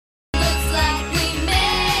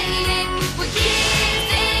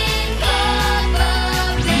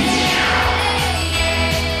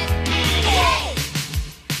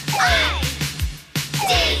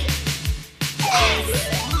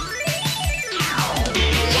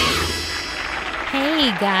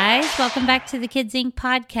Hey guys, welcome back to the Kids Inc.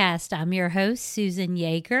 podcast. I'm your host, Susan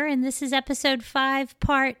Yeager, and this is episode 5,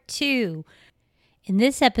 part 2. In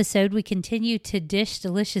this episode, we continue to dish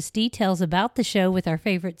delicious details about the show with our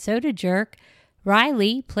favorite soda jerk,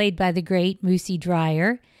 Riley, played by the great Moosey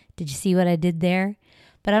Dryer. Did you see what I did there?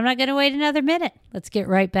 But I'm not going to wait another minute. Let's get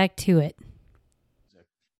right back to it.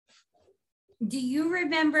 Do you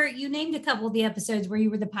remember, you named a couple of the episodes where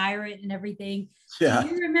you were the pirate and everything. Yeah. Do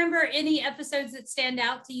you remember any episodes that stand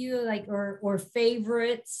out to you, like, or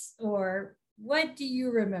favorites, or what do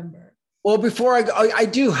you remember? Well, before I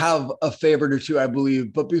do have a favorite or two, I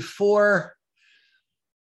believe, but before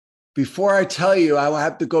I tell you, I will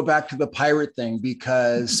have to go back to the pirate thing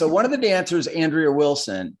because, so one of the dancers, Andrea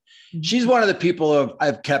Wilson, she's one of the people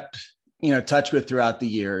I've kept, touch with throughout the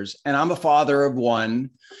years. And I'm a father of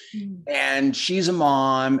one. And she's a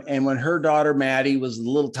mom. And when her daughter, Maddie, was a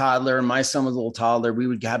little toddler and my son was a little toddler, we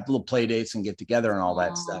would have little play dates and get together and all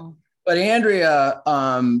that stuff. But Andrea,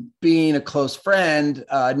 being a close friend,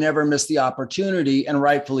 never missed the opportunity. And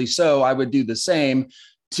rightfully so, I would do the same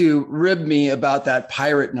to rib me about that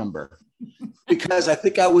pirate number. Because I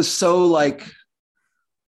think I was so like,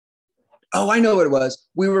 oh, I know what it was.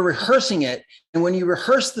 We were rehearsing it. And when you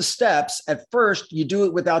rehearse the steps, at first you do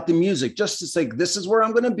it without the music, just to say, this is where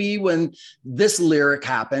I'm going to be when this lyric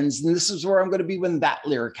happens. And this is where I'm going to be when that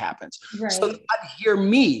lyric happens. Right. So I'd hear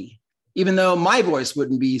me, even though my voice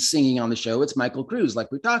wouldn't be singing on the show. It's Michael Cruz, like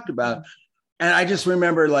we talked about. And I just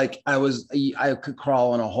remember like I could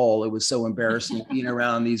crawl in a hole. It was so embarrassing being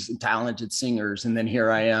around these talented singers. And then here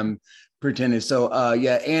I am pretending. So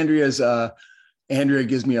Andrea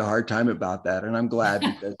gives me a hard time about that, and I'm glad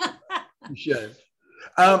because you should.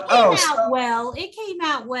 It came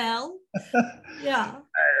out well. Yeah.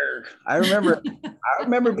 I remember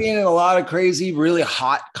being in a lot of crazy, really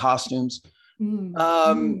hot costumes.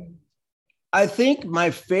 I think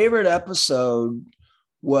my favorite episode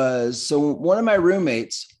was, so one of my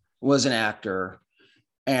roommates was an actor,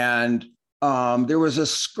 and there was a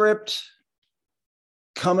script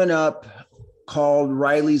coming up called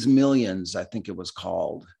Riley's Millions, I think it was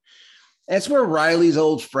called. That's where Riley's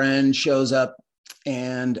old friend shows up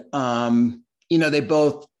and, they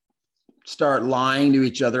both start lying to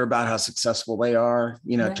each other about how successful they are.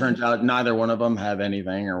 It turns out neither one of them have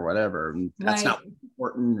anything or whatever. And that's not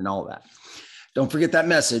important and all that. Don't forget that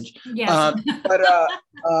message. Yes. But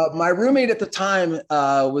my roommate at the time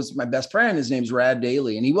was my best friend. His name's Rad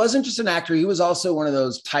Daly. And he wasn't just an actor. He was also one of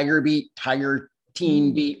those Tiger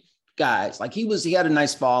Teen Beat guys. Like he had a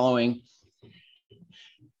nice following.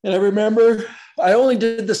 And I remember I only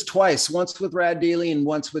did this twice, once with Rad Daly and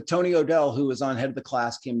once with Tony O'Dell, who was on Head of the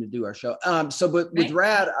Class, came to do our show. With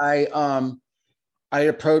Rad, I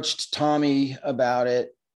approached Tommy about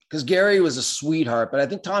it because Gary was a sweetheart, but I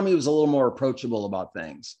think Tommy was a little more approachable about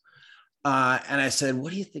things. And I said,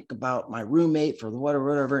 what do you think about my roommate for the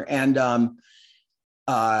whatever? And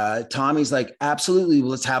Tommy's like, absolutely,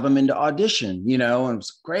 let's have him into audition, and it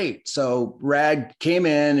was great. So Rad came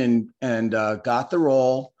in and got the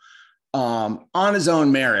role on his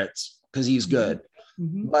own merits because he's good.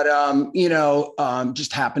 Mm-hmm. But,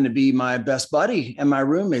 just happened to be my best buddy and my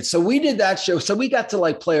roommate. So we did that show. So we got to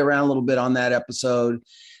like play around a little bit on that episode.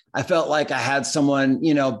 I felt like I had someone,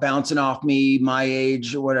 bouncing off me, my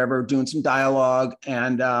age or whatever, doing some dialogue.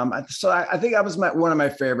 And I think that was one of my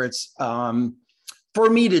favorites. For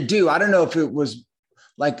me to do. I don't know if it was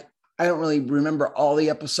like, I don't really remember all the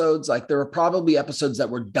episodes. Like there were probably episodes that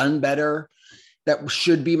were done better that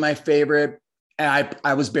should be my favorite. And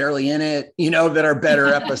I was barely in it, that are better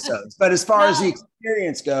episodes. But as far as the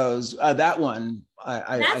experience goes, that one,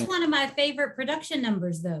 that's one of my favorite production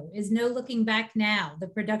numbers though, is No Looking Back Now, the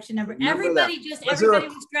production number. Everybody was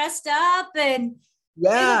dressed up and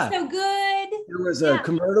yeah, it was so good. There was a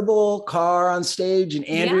convertible car on stage, and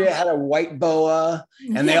Andrea had a white boa,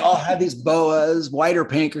 and they all had these boas, white or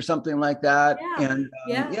pink or something like that. Yeah. And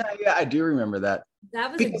I do remember that.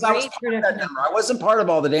 That was because a great production. I wasn't part of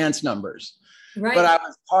all the dance numbers, but I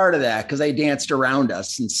was part of that because they danced around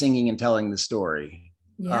us and singing and telling the story.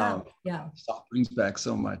 Yeah. Stuff brings back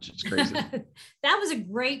so much. It's crazy. That was a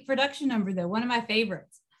great production number, though. One of my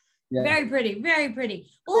favorites. Yeah. Very pretty, very pretty.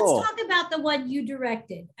 Well, cool. Let's talk about the one you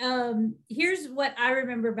directed. Here's what I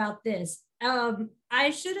remember about this.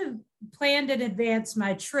 I should have planned in advance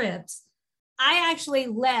my trips. I actually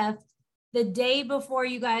left the day before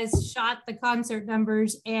you guys shot the concert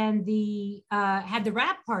numbers and had the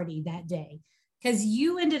rap party that day, because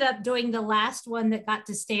you ended up doing the last one that got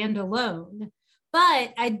to stand alone.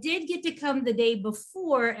 But I did get to come the day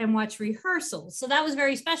before and watch rehearsals. So that was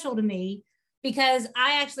very special to me, because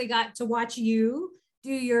I actually got to watch you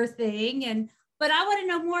do your thing. But I want to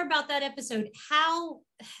know more about that episode. How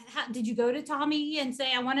did you go to Tommy and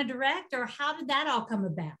say, I want to direct, or how did that all come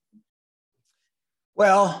about?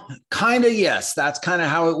 Well, kind of, yes. That's kind of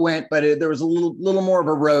how it went, but there was a little more of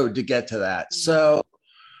a road to get to that. So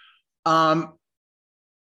my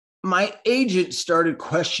agent started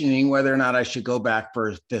questioning whether or not I should go back for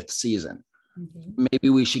a fifth season. Okay. Maybe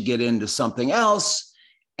we should get into something else.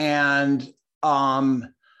 And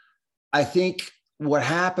I think what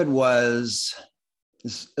happened was,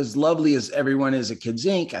 as lovely as everyone is at Kids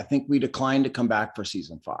Inc., I think we declined to come back for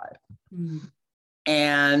season 5. Mm-hmm.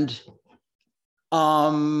 And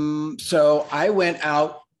so I went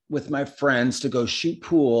out with my friends to go shoot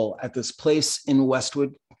pool at this place in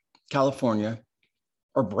Westwood, California,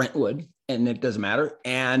 or Brentwood, and it doesn't matter.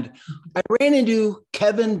 And I ran into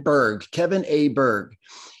Kevin A. Berg.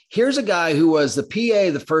 Here's a guy who was the PA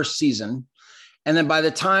the first season. And then by the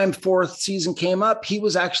time 4th season came up, he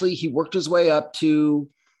worked his way up to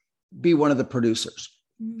be one of the producers.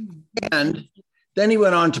 Mm-hmm. And then he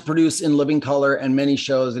went on to produce In Living Color and many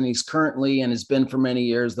shows. And he's currently, and has been for many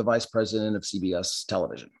years, the vice president of CBS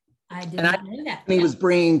television. I did not know that. And he was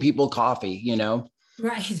bringing people coffee,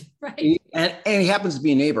 Right. And he happens to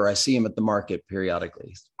be a neighbor. I see him at the market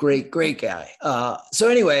periodically. Great guy. So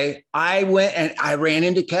anyway, I went and I ran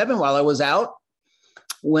into Kevin while I was out.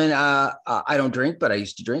 When I don't drink, but I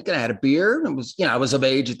used to drink, and I had a beer, and I was of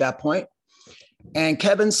age at that point. And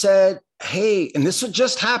Kevin said, hey, and this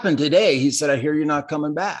just happened today. He said, I hear you're not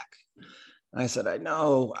coming back. I said, I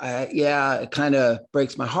know. It kind of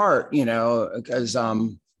breaks my heart, because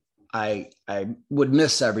I would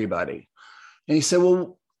miss everybody. And he said,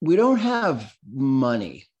 well, we don't have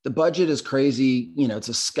money. The budget is crazy. It's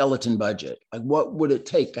a skeleton budget. Like, what would it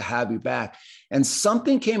take to have you back? And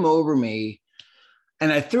something came over me,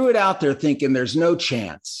 and I threw it out there thinking there's no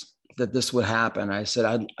chance that this would happen. I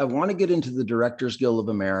said, I want to get into the Directors Guild of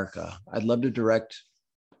America. I'd love to direct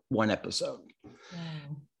one episode. Wow.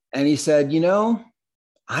 And he said,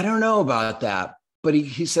 I don't know about that. But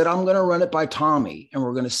he said, I'm going to run it by Tommy, and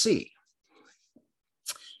we're going to see.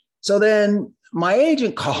 So then my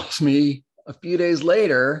agent calls me a few days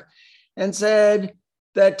later and said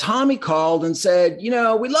that Tommy called and said, we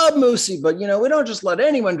love Moosey, but, we don't just let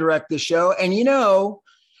anyone direct the show. And,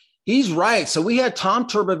 he's right. So we had Tom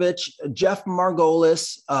Turbovich, Jeff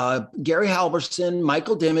Margolis, Gary Halverson,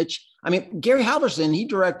 Michael Dimich. I mean, Gary Halverson, he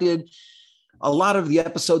directed a lot of the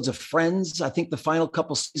episodes of Friends. I think the final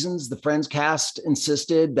couple seasons, the Friends cast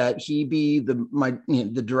insisted that he be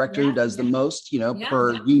the director who does the most,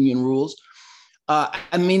 per union rules.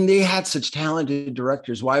 They had such talented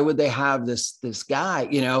directors. Why would they have this guy,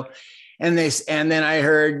 And then I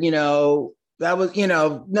heard, that was,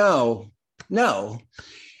 no.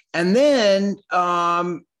 And then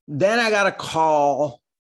I got a call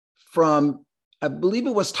from, I believe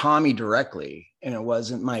it was Tommy directly, and it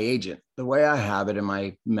wasn't my agent, the way I have it in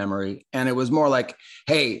my memory. And it was more like,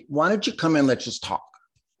 hey, why don't you come in? Let's just talk.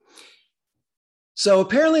 So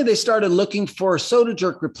apparently they started looking for Soda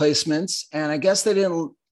Jerk replacements, and I guess they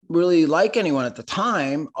didn't really like anyone at the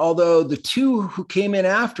time, although the two who came in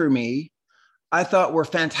after me, I thought were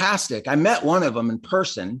fantastic. I met one of them in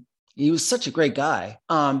person. He was such a great guy.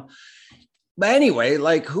 But anyway,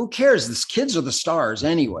 like, who cares? These kids are the stars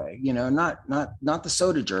anyway, not the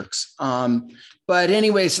Soda Jerks. But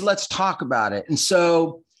anyway, so let's talk about it. And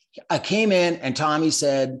so I came in, and Tommy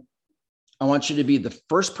said, I want you to be the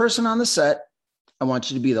first person on the set. I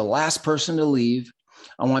want you to be the last person to leave.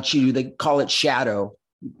 I want you to, they call it shadow,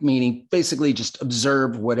 meaning basically just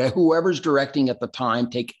observe whoever's directing at the time,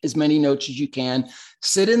 take as many notes as you can,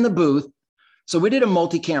 sit in the booth. So we did a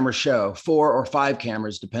multi-camera show, 4 or 5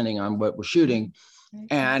 cameras, depending on what we're shooting.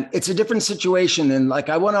 And it's a different situation than, like,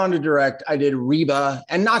 I went on to direct, I did Reba,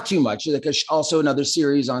 and not too much, like also another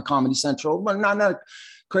series on Comedy Central, but not a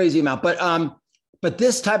crazy amount. But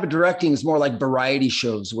this type of directing is more like variety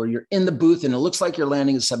shows where you're in the booth and it looks like you're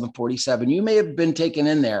landing a 747. You may have been taken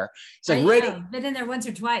in there. It's like, ready. Been in there once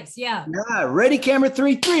or twice. Yeah. Ready, camera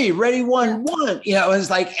 3, ready, 1.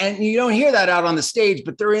 It's like, and you don't hear that out on the stage,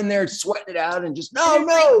 but they're in there sweating it out and just, no.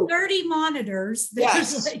 Like 30 monitors.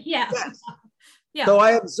 Yes. Yes. Yeah. So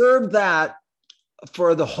I observed that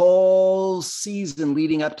for the whole season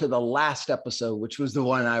leading up to the last episode, which was the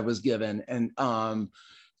one I was given. And,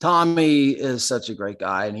 Tommy is such a great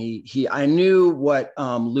guy, and I knew what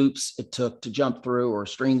loops it took to jump through or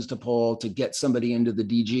strings to pull to get somebody into the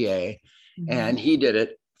DGA, and he did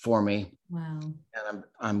it for me. Wow! And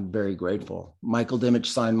I'm very grateful. Michael Dimich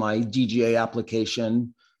signed my DGA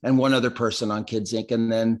application, and one other person on Kids Inc.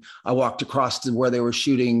 And then I walked across to where they were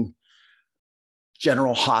shooting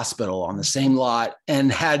General Hospital on the same lot,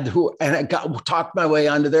 and I talked my way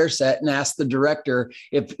onto their set and asked the director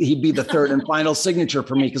if he'd be the third and final signature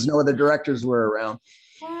for me because no other directors were around.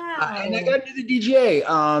 Wow. And I got into the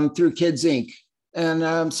DJ through Kids Inc. And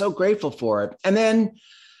I'm so grateful for it. And then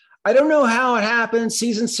I don't know how it happened.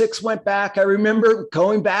 Season 6 went back. I remember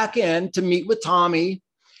going back in to meet with Tommy.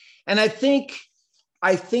 And I think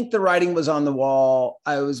the writing was on the wall.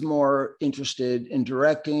 I was more interested in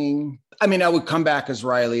directing. I mean, I would come back as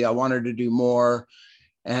Riley. I wanted to do more.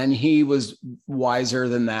 And he was wiser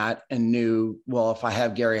than that and knew, well, if I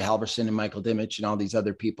have Gary Halvorson and Michael Dimmich and all these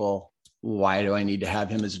other people, why do I need to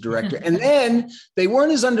have him as a director? And then they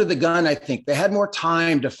weren't as under the gun, I think. They had more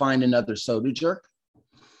time to find another soda jerk.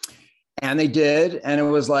 And they did. And it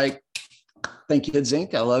was like, thank you, Kids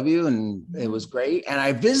Inc. I love you. And it was great. And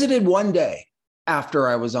I visited one day after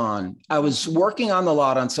I was on. I was working on the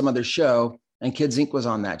lot on some other show, and Kids Inc. was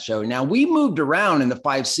on that show. Now, we moved around in the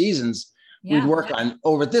 5 seasons. Yeah. We'd work on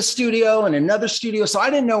over this studio and another studio. So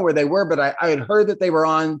I didn't know where they were, but I had heard that they were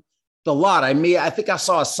on the lot. I think I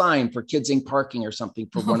saw a sign for Kids Inc. parking or something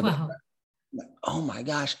for one of them. Like, oh my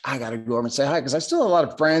gosh, I got to go over and say hi, because I still have a lot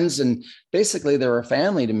of friends, and basically they were a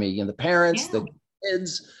family to me, and the parents, the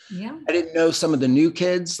kids. Yeah. I didn't know some of the new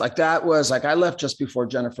kids. Like that was like, I left just before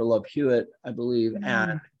Jennifer Love Hewitt, I believe, and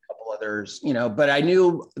a couple others, but I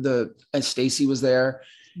knew and Stacy was there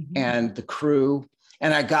and the crew.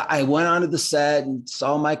 And I went onto the set and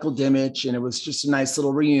saw Michael Dimmich, and it was just a nice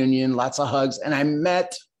little reunion, lots of hugs. And I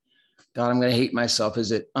met, God, I'm going to hate myself.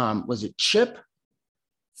 Was it Chip?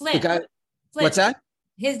 Flip. The guy, Flip. What's that?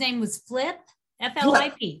 His name was Flip,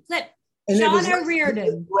 F-L-I-P, Flip. And Sean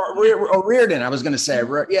O'Riordan. O'Riordan, I was going to say,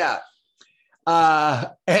 yeah.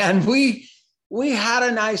 And we had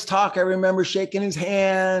a nice talk. I remember shaking his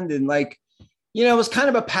hand, and like, it was kind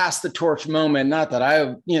of a pass the torch moment. Not that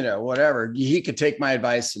I, whatever, he could take my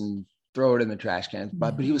advice and throw it in the trash can,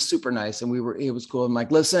 but he was super nice, and it was cool. I'm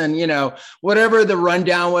like, listen, whatever the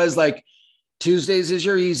rundown was, like, Tuesdays is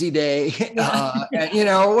your easy day,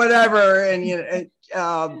 and, whatever. And,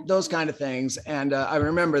 those kind of things. And I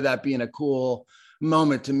remember that being a cool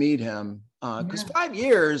moment to meet him. Because 5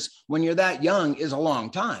 years when you're that young is a long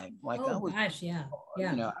time. Like, gosh, yeah.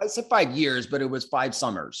 I said 5 years, but it was 5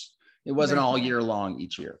 summers. It wasn't all year long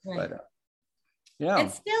each year. Right. But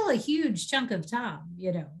it's still a huge chunk of time,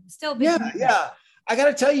 still. Yeah. I got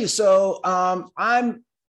to tell you. So I'm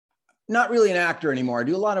not really an actor anymore. I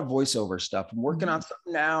do a lot of voiceover stuff. I'm working on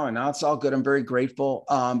something now, and now it's all good. I'm very grateful.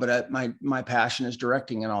 But my passion is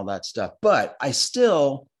directing and all that stuff. But I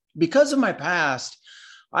still, because of my past,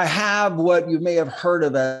 I have what you may have heard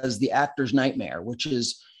of as the actor's nightmare, which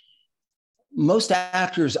is most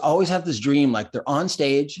actors always have this dream, like they're on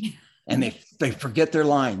stage and they forget their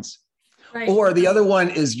lines. Right. Or the other one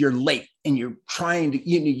is you're late and you're trying to,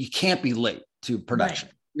 you can't be late to production.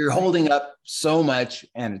 Right. You're holding up so much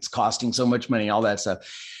and it's costing so much money, all that stuff.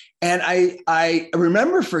 And I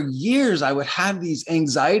remember for years, I would have these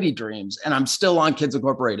anxiety dreams, and I'm still on Kids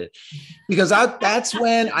Incorporated, because that's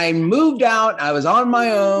when I moved out. I was on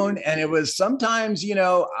my own, and it was sometimes,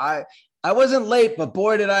 I wasn't late, but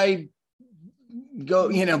boy, did I go,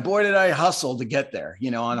 boy, did I hustle to get there,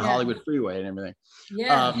 on the Hollywood freeway and everything.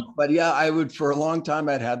 Yeah. But yeah, I would, for a long time,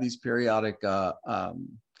 I'd have these periodic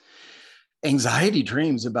anxiety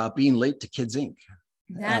dreams about being late to Kids Inc.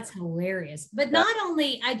 That's hilarious. But not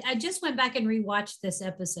only, I just went back and rewatched this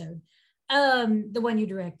episode, the one you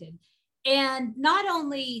directed. And not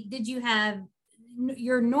only did you have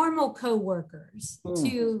your normal coworkers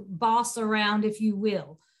to boss around, if you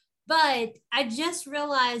will, but I just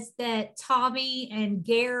realized that Tommy and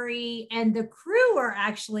Gary and the crew are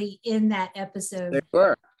actually in that episode. They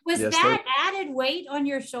were. Was that added weight on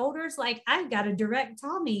your shoulders? Like, I've got to direct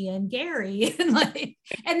Tommy and Gary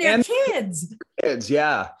and their kids. Kids,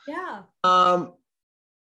 yeah. Yeah.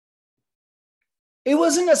 It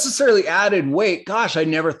wasn't necessarily added weight. Gosh, I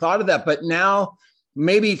never thought of that. But now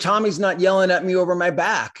maybe Tommy's not yelling at me over my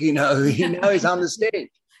back. Now he's on the stage.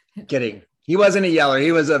 Kidding. He wasn't a yeller.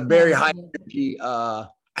 He was a very high energy. I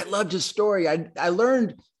loved his story. I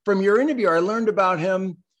learned from your interview, I learned about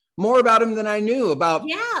him, more about him than I knew about.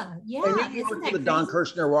 Yeah. I knew he worked for the Don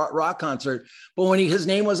Kirshner rock concert, but when his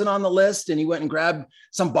name wasn't on the list and he went and grabbed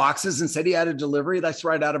some boxes and said he had a delivery, that's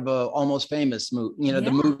right out of Almost Famous movie,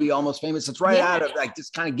 the movie Almost Famous. It's right out of like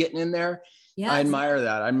just kind of getting in there. Yeah. I admire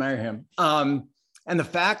that. I admire him. And the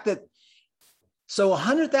fact that, so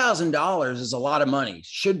 $100,000 is a lot of money,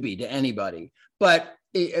 should be to anybody, but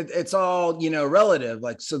it's all, relative.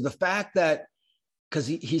 Like, so the fact that, because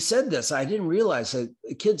he said this, I didn't realize that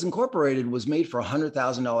Kids Incorporated was made for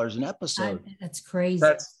 $100,000 an episode. That's crazy.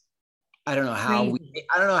 I don't know how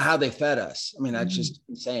I don't know how they fed us. I mean, that's just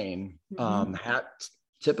insane.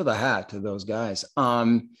 Tip of the hat to those guys.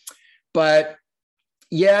 But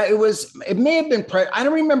yeah, it may have been, I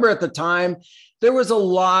don't remember at the time. There was a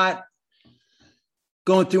lot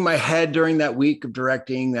going through my head during that week of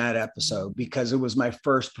directing that episode, because it was my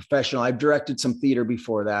first professional. I've directed some theater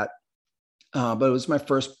before that, but it was my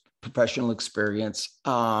first professional experience.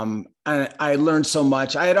 And I learned so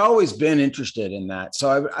much. I had always been interested in that.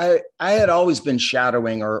 So I had always been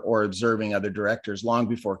shadowing or observing other directors long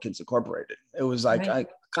before Kids Incorporated. It was like, I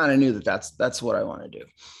kind of knew that's what I want to do.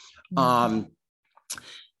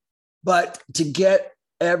 But to get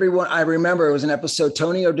everyone, I remember it was an episode,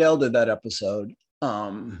 Tony O'Dell did that episode.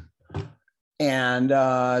 And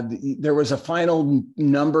there was a final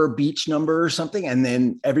number, beach number or something, and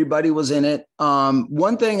then everybody was in it.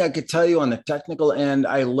 One thing I could tell you on the technical end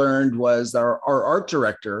I learned was our art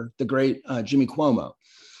director, the great Jimmy Cuomo.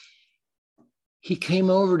 He came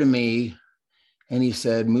over to me and he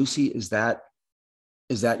said, "Moosey, is that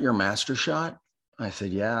your master shot?" I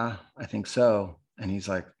said, "Yeah, I think so." And he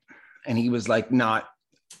was like not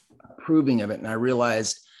approving of it. And I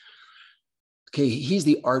realized, okay, he's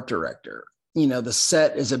the art director. The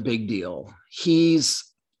set is a big deal. He's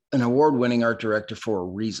an award-winning art director for a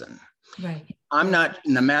reason. Right. I'm not,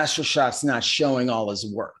 and the master shot's not showing all his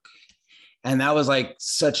work. And that was like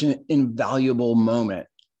such an invaluable moment.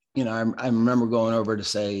 I remember going over to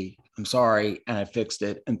say, "I'm sorry," and I fixed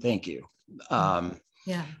it, and thank you.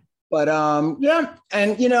 Yeah. But yeah.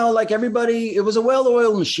 And, like everybody, it was a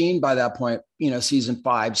well-oiled machine by that point, season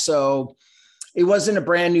 5. So it wasn't a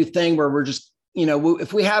brand new thing where we're just,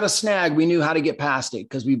 if we had a snag, we knew how to get past it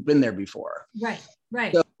because we've been there before. Right.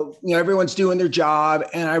 Right. So, everyone's doing their job.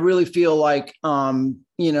 And I really feel like, when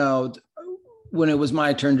it was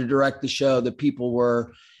my turn to direct the show, the people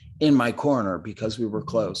were in my corner because we were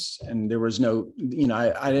close, and there was no,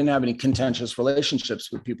 I didn't have any contentious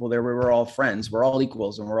relationships with people there. We were all friends, we're all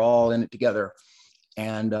equals, and we're all in it together.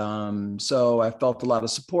 And so I felt a lot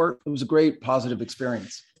of support. It was a great positive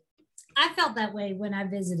experience. I felt that way when I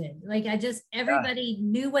visited. Like everybody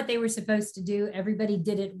knew what they were supposed to do. Everybody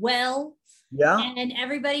did it well. Yeah. And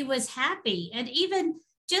everybody was happy. And even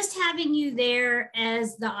just having you there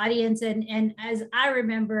as the audience, and as I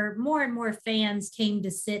remember, more and more fans came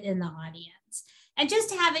to sit in the audience, and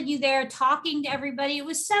just having you there talking to everybody, it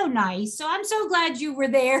was so nice. So I'm so glad you were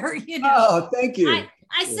there. Oh, thank you.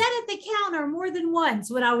 I sat at the counter more than once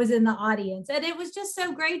when I was in the audience, and it was just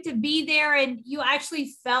so great to be there. And you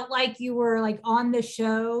actually felt like you were like on the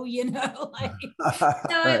show, so right.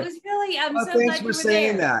 It was really, I'm so thanks glad for you were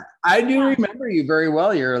saying there. that. I do remember you very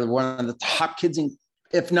well. You're one of the top kids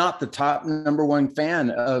if not the top number one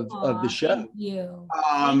fan of the show. Thank you.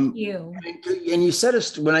 Thank you. And you said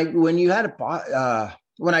when you had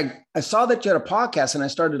when I saw that you had a podcast and I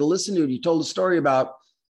started to listen to it, you told a story about,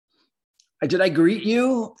 did I greet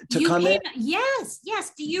you to come in? Yes.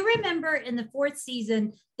 Do you remember in the 4th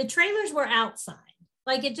season, the trailers were outside?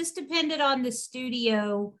 Like it just depended on the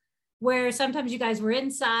studio, where sometimes you guys were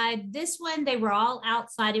inside. This one, they were all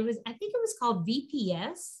outside. I think it was called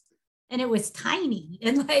VPS. And it was tiny.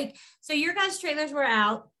 And so your guys' trailers were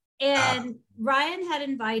out, and Ryan had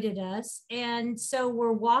invited us. And so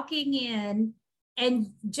we're walking in,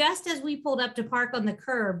 and just as we pulled up to park on the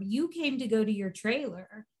curb, you came to go to your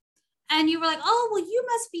trailer. And you were like, "Oh, well, you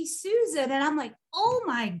must be Susan." And I'm like, "Oh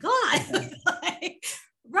my God."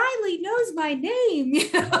 Riley knows my name.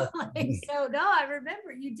 So no, I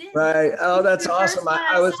remember you did. Right. Oh, that's awesome.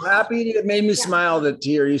 I was happy. It made me smile to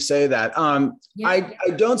hear you say that. I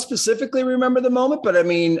don't specifically remember the moment, but I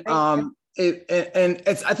mean, I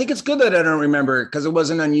think it's good that I don't remember it because it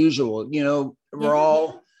wasn't unusual. We're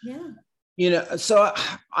all, so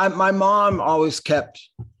my mom always kept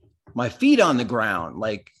my feet on the ground.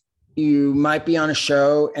 Like, you might be on a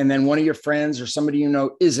show and then one of your friends or somebody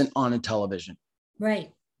isn't on a television. Right.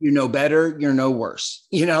 You know better, you're no worse.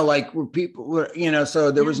 We're people, so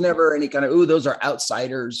there was never any kind of, those are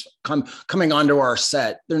outsiders coming onto our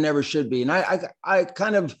set. There never should be. And I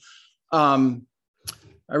kind of, I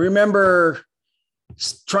remember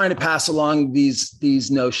trying to pass along these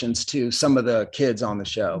notions to some of the kids on the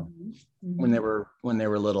show when they were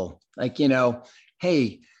little, like,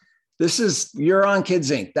 hey, you're on Kids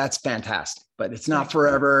Inc. That's fantastic, but it's not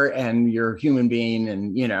forever. And you're a human being,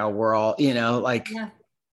 and, we're all,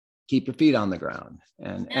 keep your feet on the ground.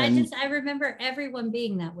 And I remember everyone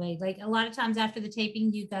being that way. Like a lot of times after the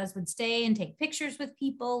taping, you guys would stay and take pictures with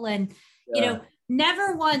people. And,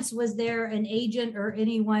 never once was there an agent or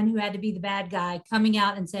anyone who had to be the bad guy coming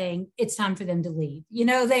out and saying, it's time for them to leave.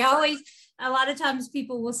 They always, a lot of times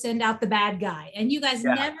people will send out the bad guy, and you guys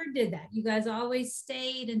Yeah. never did that. You guys always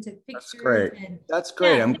stayed and took pictures. That's great. And That's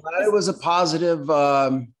great. yeah, I'm glad it was a positive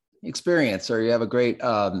experience, or you have a great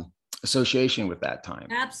association with that time.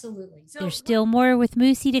 Absolutely. So There's still more with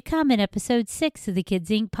Moosey to come in episode 6 of the Kids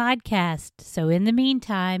Inc. podcast. So in the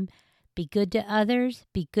meantime, be good to others,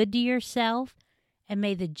 be good to yourself, and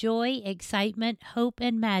may the joy, excitement, hope,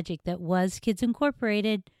 and magic that was Kids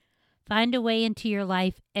Incorporated find a way into your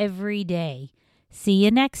life every day. See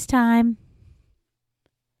you next time.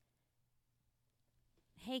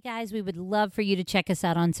 Hey guys, we would love for you to check us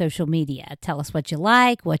out on social media. Tell us what you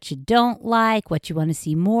like, what you don't like, what you want to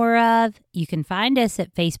see more of. You can find us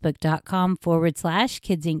at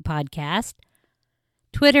facebook.com/Kids Inc. Podcast,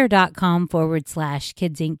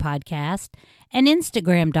 twitter.com/Kids Inc. Podcast, and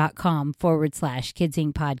instagram.com/Kids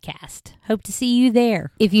Inc. Podcast. Hope to see you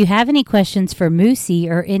there. If you have any questions for Moosey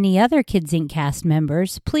or any other Kids Inc. cast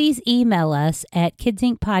members, please email us at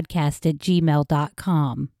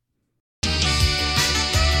kidsincpodcast@gmail.com.